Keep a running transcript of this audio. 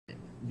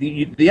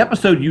the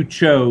episode you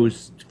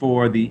chose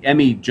for the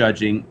Emmy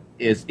judging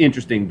is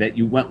interesting that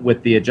you went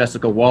with the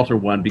Jessica Walter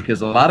one,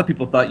 because a lot of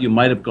people thought you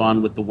might have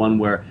gone with the one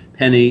where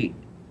Penny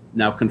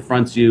now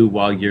confronts you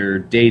while you're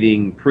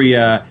dating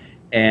Priya,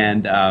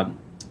 and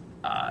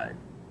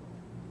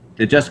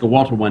the Jessica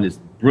Walter one is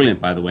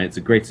brilliant, by the way. It's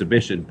a great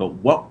submission. But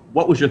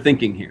what was your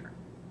thinking here?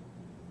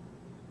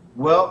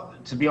 Well,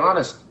 to be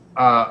honest,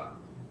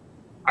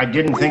 I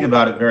didn't think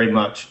about it very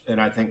much, and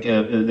I think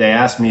they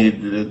asked me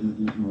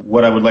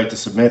what I would like to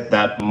submit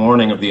that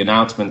morning of the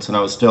announcements, and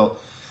I was still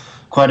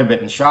quite a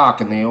bit in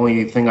shock, and the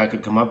only thing I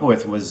could come up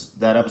with was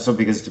that episode,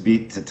 because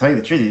to tell you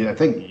the truth, I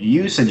think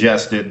you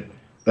suggested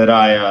that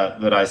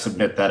I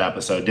submit that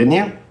episode, didn't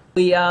you?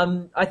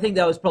 I think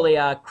that was probably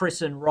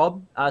Chris and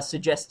Rob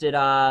suggested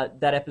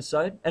that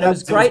episode, and it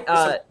was great.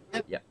 Yeah.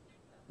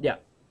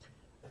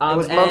 It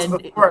was months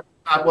before.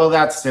 Well,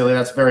 that's silly.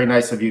 That's very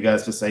nice of you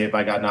guys to say if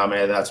I got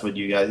nominated, that's what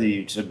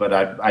you should, but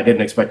I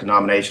didn't expect a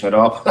nomination at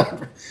all.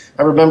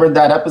 I remembered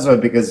that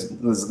episode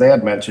because they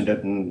had mentioned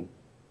it, and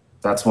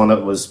that's one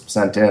that was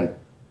sent in.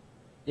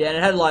 Yeah, and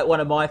it had like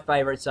one of my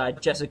favorites,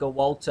 Jessica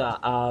Walter,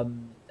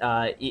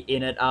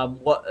 in it.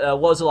 What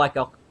was it like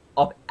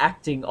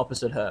acting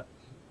opposite her?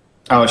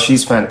 Oh,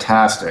 she's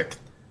fantastic.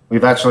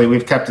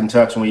 We've kept in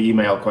touch, and we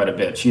email quite a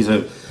bit. She's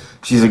a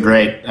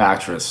great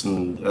actress,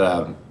 and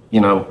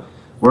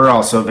we're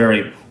also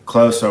very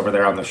close over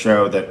there on the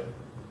show. That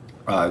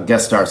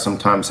guest stars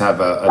sometimes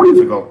have a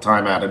difficult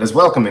time at it, as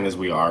welcoming as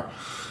we are.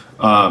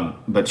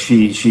 But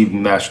she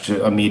meshed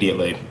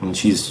immediately, and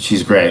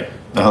she's great.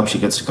 I hope she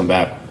gets to come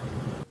back.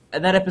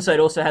 And that episode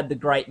also had the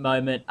great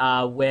moment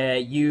where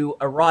you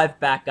arrive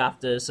back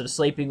after sort of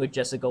sleeping with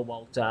Jessica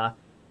Walter,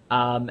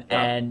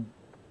 and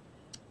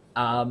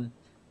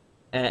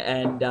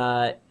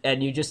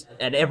you just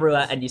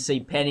everywhere, and you see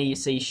Penny, you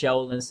see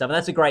Sheldon and stuff. And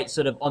that's a great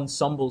sort of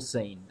ensemble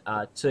scene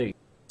too.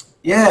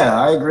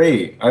 Yeah, I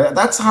agree.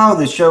 That's how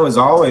the show has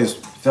always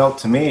felt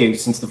to me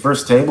since the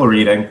first table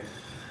reading.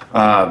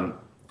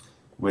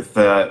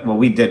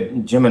 We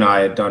did. Jim and I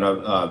had done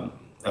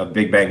a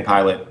Big Bang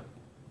pilot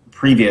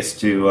previous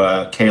to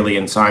Kaylee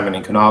and Simon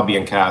and Kanal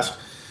being cast.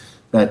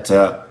 That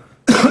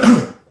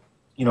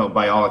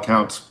by all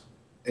accounts,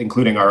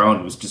 including our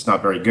own, was just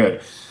not very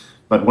good.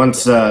 But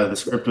once the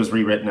script was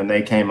rewritten and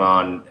they came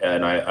on,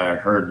 and I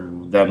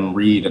heard them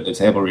read at the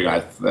table read,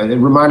 it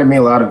reminded me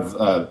a lot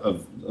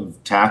of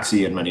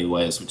Taxi in many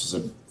ways, which is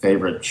a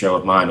favorite show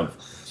of mine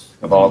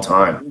of all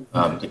time.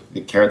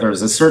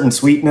 There's a certain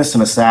sweetness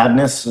and a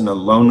sadness and a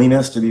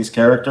loneliness to these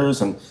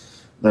characters, and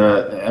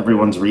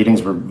everyone's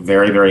readings were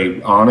very,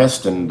 very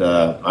honest, and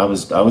I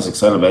was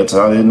excited about it.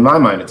 So in my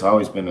mind, it's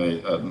always been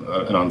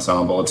an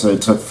ensemble.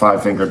 It's a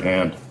five-fingered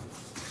hand.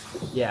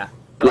 Yeah.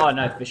 Oh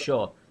no, for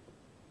sure.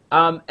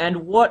 And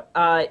what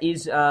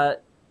is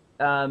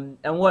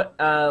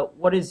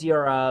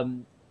your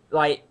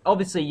like?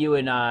 Obviously, you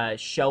and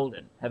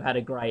Sheldon have had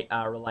a great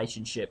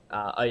relationship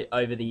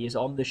over the years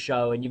on the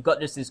show, and you've got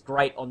just this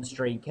great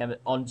on-screen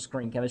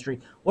chemistry.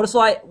 What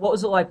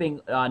was it like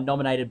being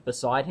nominated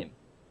beside him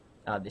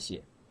this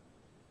year?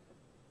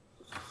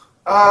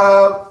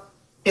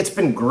 It's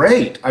been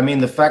great. I mean,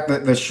 the fact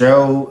that the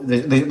show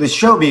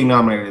being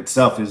nominated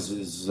itself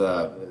is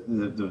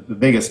the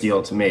biggest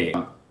deal to me.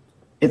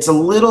 It's a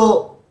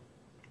little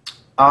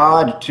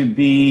odd to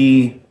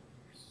be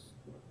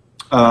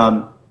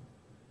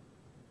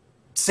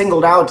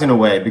singled out in a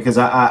way, because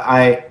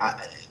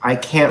I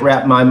can't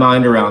wrap my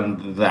mind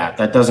around that.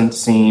 That doesn't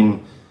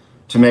seem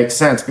to make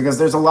sense, because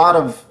there's a lot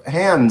of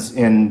hands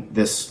in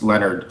this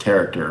Leonard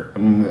character. I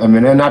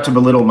mean, and not to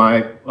belittle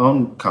my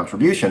own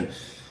contribution,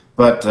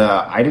 but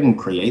I didn't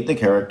create the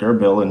character.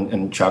 Bill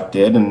and Chuck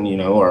did,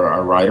 and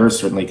our writers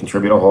certainly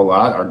contribute a whole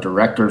lot. Our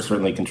director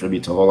certainly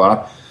contributes a whole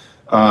lot.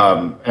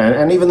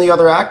 And even the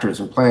other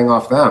actors and playing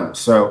off them.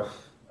 So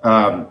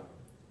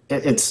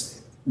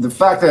it's the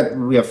fact that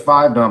we have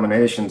 5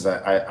 nominations.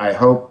 I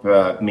hope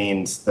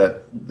means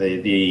that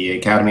the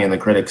Academy and the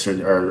critics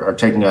are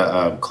taking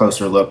a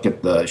closer look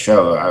at the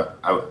show.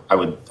 I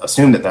would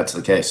assume that that's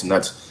the case, and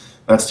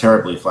that's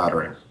terribly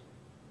flattering.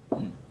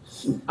 We've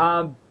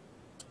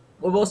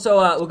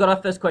also we've got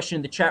our first question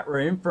in the chat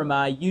room from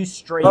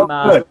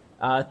Ustream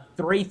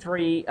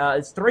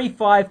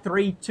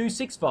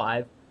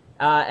 353265.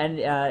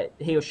 And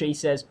he or she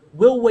says,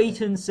 Will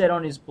Wheaton said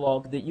on his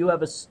blog that you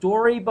have a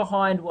story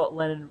behind what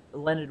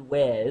Leonard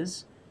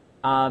wears,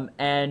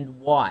 and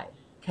why.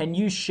 Can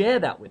you share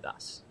that with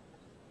us?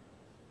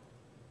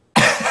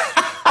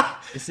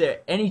 Is there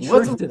any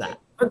truth to that?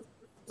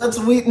 What's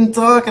Wheaton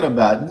talking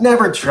about?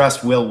 Never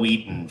trust Will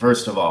Wheaton,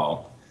 first of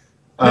all.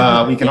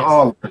 We can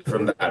all learn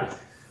from that.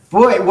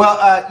 Boy, well,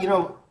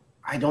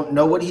 I don't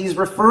know what he's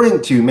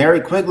referring to.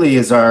 Mary Quigley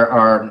is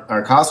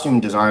our costume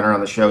designer on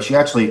the show. She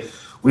actually...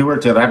 We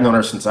worked together. I've known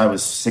her since I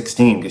was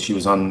 16, because she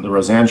was on the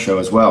Roseanne show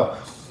as well.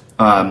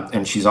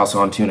 And she's also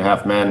on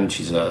 2.5 Men.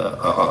 She's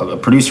a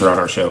producer on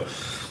our show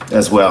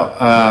as well.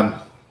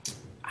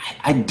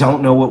 I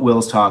don't know what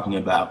Will's talking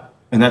about.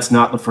 And that's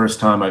not the first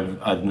time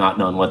I've not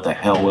known what the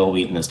hell Will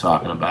Wheaton is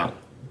talking about.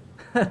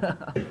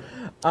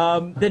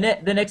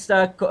 The next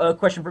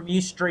question from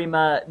you,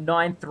 streamer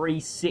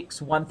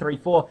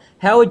 936134.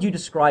 How would you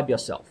describe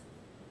yourself?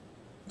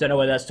 Don't know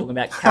whether that's talking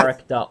about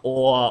character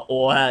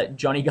or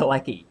Johnny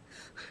Galecki.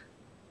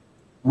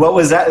 What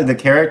was that? The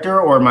character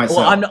or myself?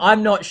 Well,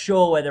 I'm not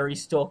sure whether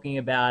he's talking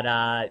about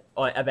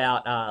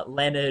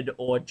Leonard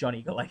or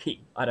Johnny Galecki.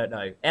 I don't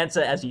know.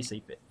 Answer as you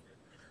see fit.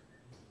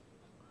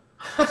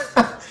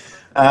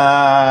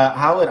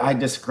 How would I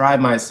describe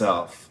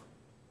myself?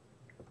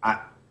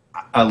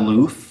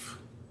 Aloof.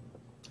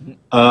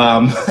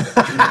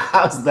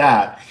 How's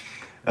that?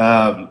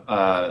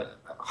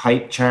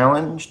 Height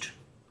challenged.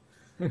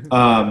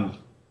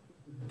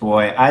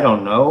 Boy, I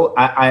don't know.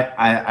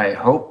 I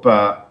hope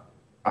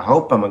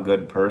I'm a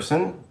good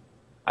person.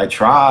 I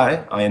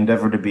try. I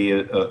endeavor to be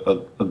a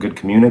good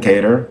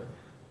communicator.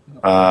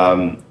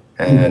 And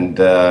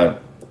I'm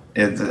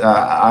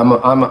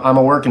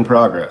a work in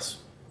progress.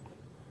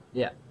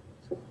 Yeah.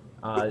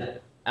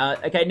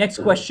 Okay. Next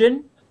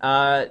question.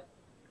 From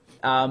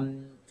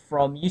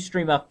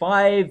Ustreamer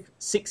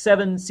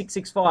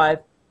 567665.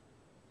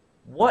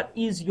 What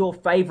is your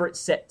favorite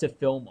set to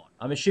film on?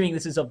 I'm assuming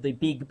this is of the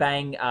Big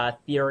Bang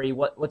Theory.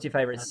 What's your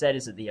favorite set?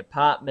 Is it the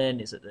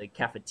apartment? Is it the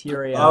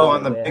cafeteria? Oh,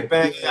 on the Big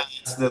Bang, yeah,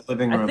 it's the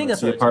living room. I think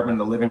it's that's the apartment,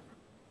 the living room.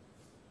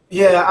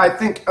 Yeah, I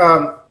think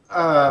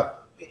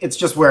it's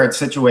just where it's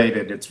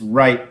situated. It's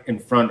right in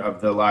front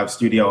of the live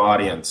studio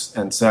audience,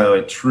 and so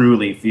it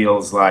truly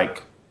feels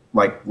like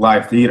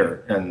live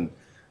theater. And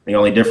the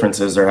only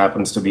difference is there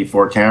happens to be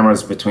 4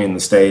 cameras between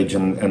the stage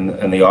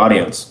and the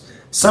audience.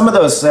 Some of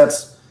those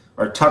sets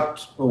are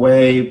tucked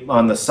away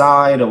on the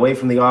side, away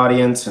from the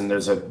audience, and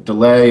there's a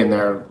delay in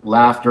their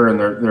laughter, and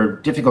they're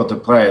difficult to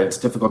play. It's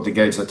difficult to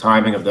gauge the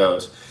timing of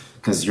those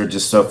because you're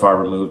just so far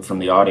removed from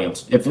the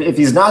audience. If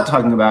he's not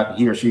talking about,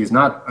 he or she is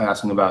not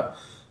asking about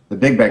the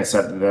Big Bang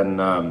set, then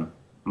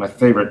my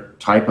favorite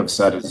type of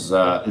set is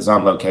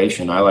on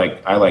location. I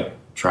like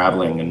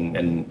traveling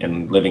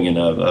and living in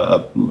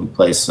a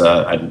place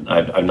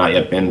I've not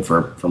yet been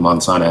for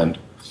months on end.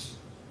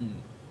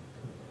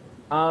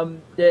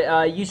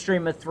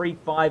 Ustreamer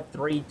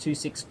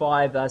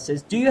 353265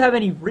 says, "Do you have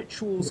any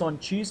rituals on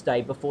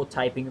Tuesday before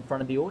taping in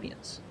front of the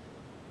audience?"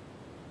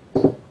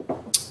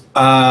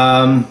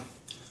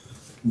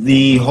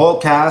 The whole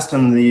cast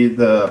and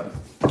the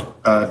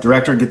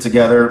director get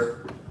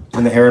together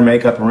in the hair and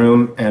makeup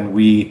room, and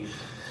we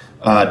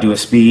do a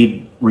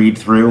speed read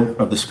through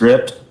of the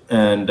script,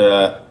 and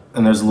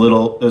there's a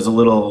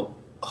little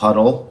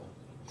huddle.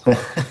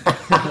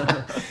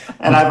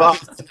 And I've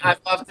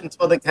often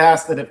told the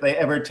cast that if they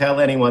ever tell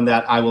anyone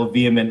that, I will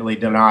vehemently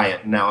deny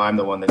it. Now I'm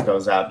the one that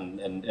goes out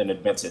and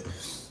admits it.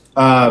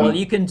 Well,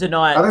 you can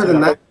deny it. Other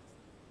than that,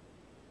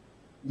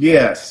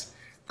 yes.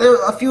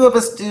 A few of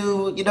us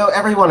do,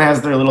 everyone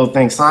has their little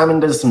thing.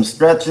 Simon does some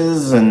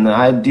stretches, and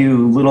I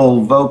do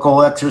little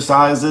vocal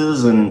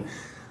exercises, and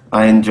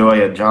I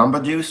enjoy a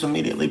Jamba Juice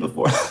immediately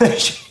before the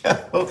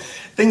show.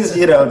 Things,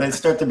 they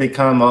start to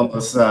become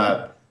almost...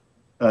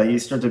 you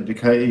start to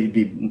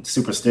be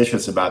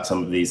superstitious about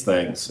some of these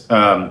things.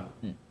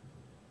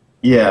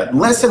 Yeah,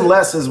 less and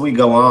less as we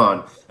go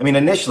on. I mean,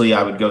 initially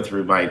I would go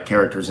through my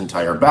character's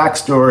entire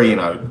backstory,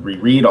 and I would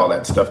reread all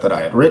that stuff that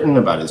I had written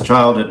about his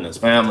childhood and his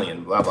family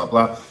and blah, blah,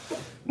 blah.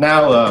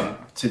 Now,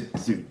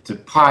 to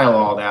pile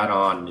all that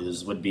on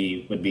would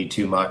be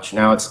too much.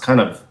 Now it's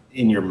kind of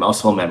in your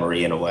muscle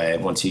memory in a way,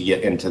 once you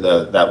get into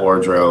that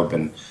wardrobe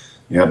and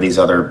you have these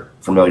other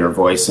familiar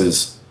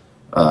voices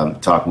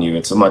talking to you.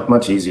 It's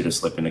much easier to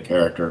slip into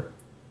character.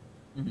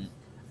 Mm-hmm.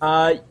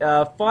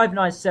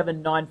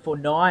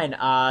 597949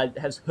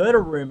 has heard a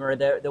rumor.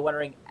 They're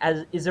wondering,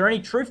 is there any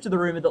truth to the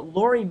rumor that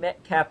Laurie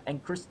Metcalf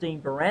and Christine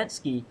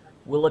Baranski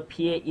will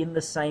appear in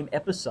the same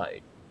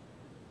episode?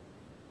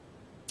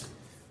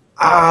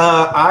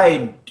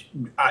 Not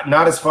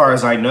as far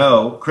as I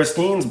know.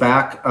 Christine's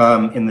back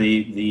in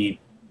the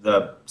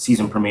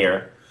season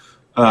premiere.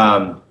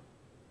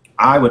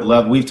 I would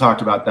love. We've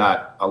talked about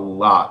that a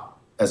lot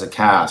as a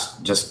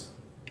cast. Just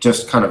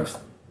kind of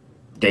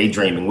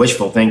daydreaming,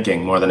 wishful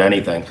thinking more than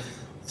anything,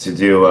 to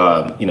do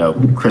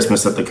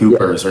Christmas at the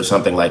Coopers or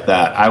something like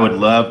that. I would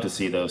love to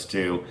see those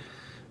two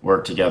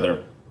work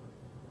together.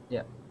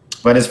 Yeah.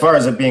 But as far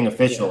as it being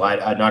official,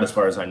 not as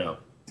far as I know.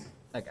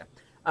 Okay.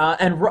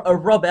 And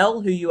Rob L,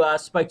 who you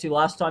spoke to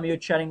last time you were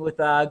chatting with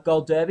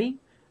Gold Derby,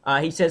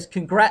 he says,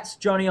 "Congrats,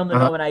 Johnny, on the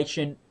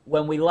nomination.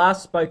 When we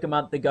last spoke a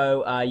month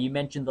ago, you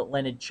mentioned that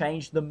Leonard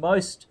changed the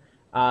most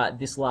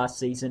this last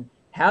season.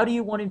 How do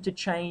you want him to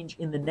change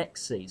in the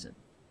next season?"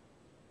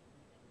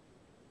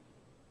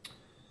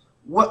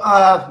 Well,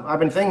 I've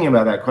been thinking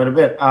about that quite a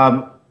bit.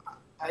 I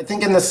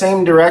think in the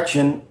same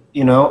direction,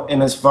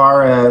 in as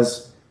far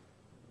as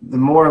the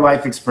more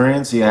life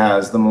experience he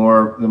has, the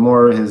more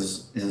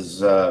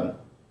his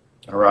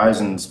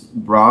horizons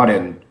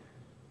broaden.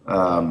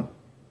 I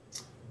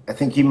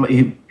think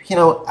he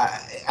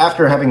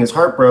after having his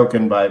heart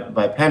broken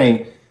by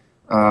Penny,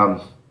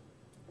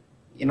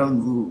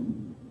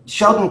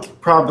 Sheldon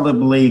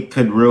probably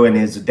could ruin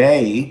his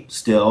day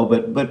still,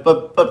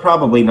 but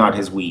probably not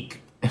his week.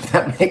 if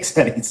that makes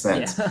any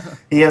sense. Yeah.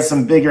 He has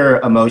some bigger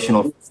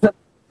emotional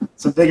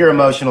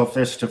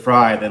fish to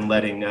fry than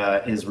letting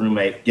his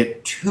roommate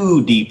get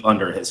too deep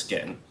under his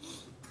skin.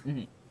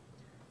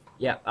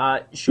 Yeah,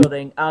 sure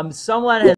thing. Someone has